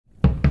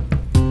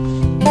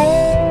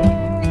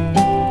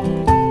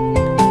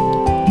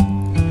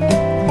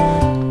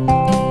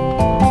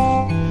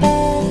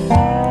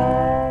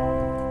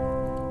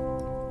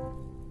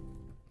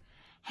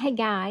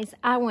guys,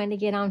 I wanted to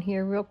get on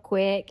here real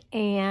quick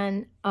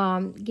and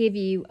give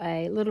you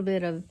a little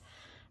bit of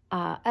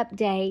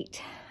update.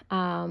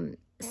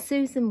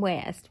 Susan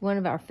West, one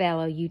of our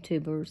fellow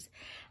YouTubers,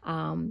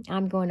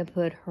 I'm going to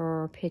put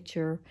her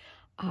picture,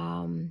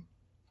 I'll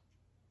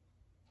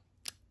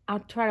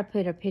try to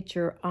put a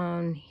picture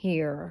on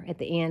here at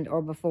the end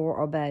or before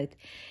or both.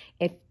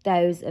 If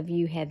those of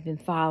you have been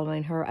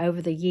following her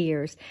over the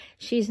years,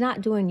 she's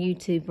not doing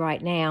YouTube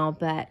right now,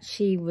 but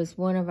she was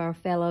one of our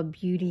fellow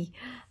beauty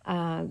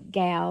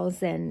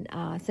gals and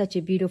such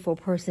a beautiful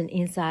person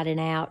inside and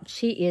out.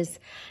 She is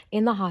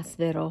in the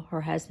hospital.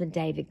 Her husband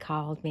David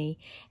called me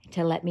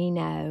to let me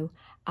know.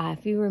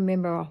 If you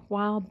remember a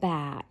while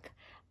back,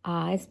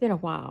 it's been a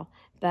while,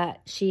 but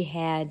she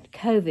had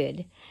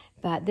COVID.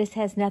 But this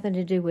has nothing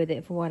to do with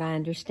it, for what I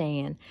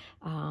understand.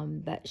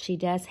 But she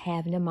does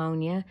have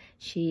pneumonia.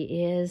 She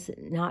is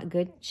not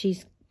good.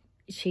 She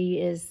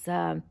is.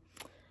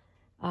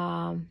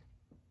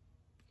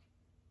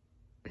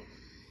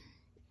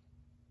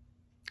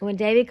 When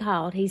David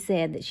called, he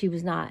said that she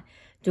was not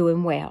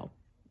doing well.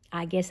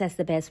 I guess that's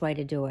the best way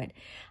to do it.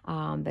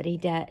 But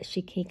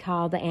he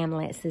called the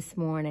ambulance this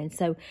morning.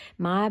 So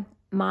my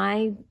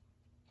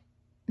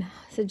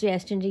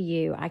suggestion to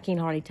you, I can't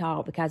hardly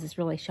talk because it's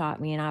really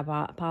shocked me, and I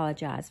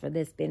apologize for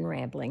this being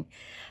rambling,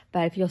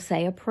 but if you'll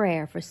say a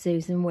prayer for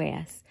Susan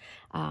West.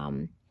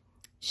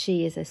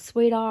 She is a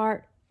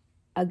sweetheart,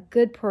 a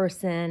good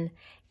person,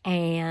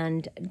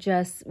 and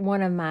just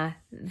one of my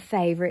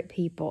favorite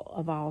people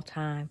of all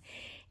time.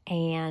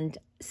 And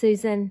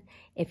Susan,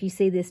 if you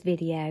see this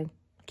video,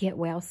 get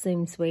well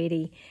soon,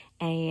 sweetie,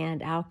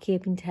 and I'll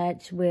keep in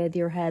touch with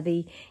your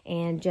hubby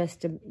and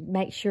just to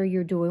make sure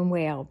you're doing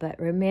well. But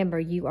remember,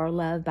 you are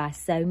loved by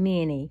so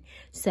many.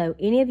 So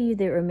any of you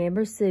that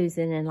remember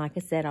Susan, and like I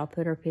said, I'll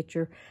put her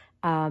picture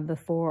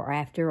before or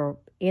after or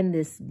in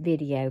this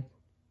video,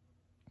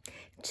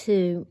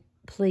 to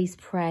please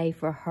pray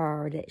for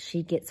her that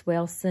she gets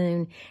well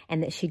soon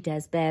and that she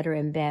does better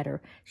and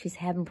better. She's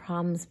having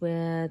problems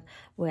with,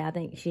 well, I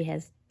think she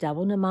has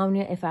double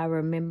pneumonia, if I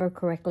remember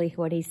correctly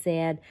what he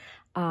said.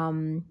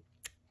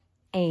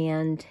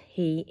 And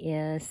he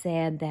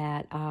said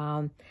that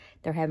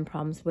they're having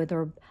problems with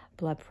her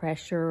blood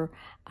pressure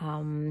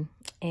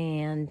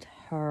and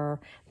her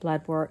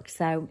blood work.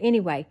 So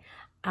anyway,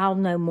 I'll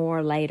know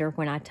more later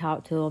when I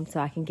talk to him so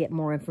I can get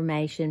more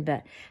information.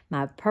 But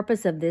my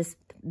purpose of this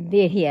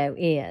video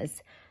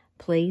is,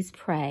 please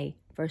pray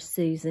for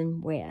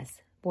Susan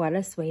West. What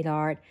a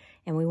sweetheart.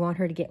 And we want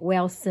her to get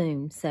well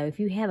soon. So if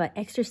you have an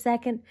extra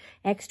second,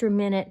 extra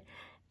minute,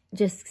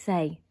 just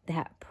say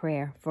that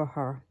prayer for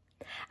her.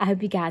 I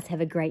hope you guys have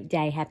a great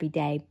day, happy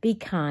day. Be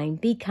kind,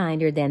 be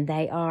kinder than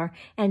they are.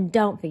 And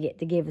don't forget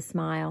to give a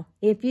smile.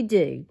 If you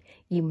do,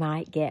 you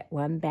might get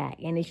one back.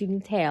 And as you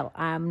can tell,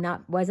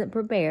 wasn't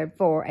prepared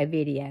for a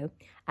video.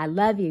 I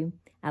love you.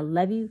 I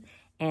love you.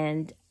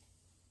 And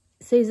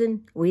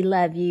Susan, we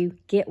love you.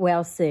 Get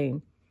well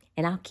soon.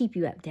 And I'll keep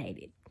you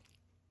updated.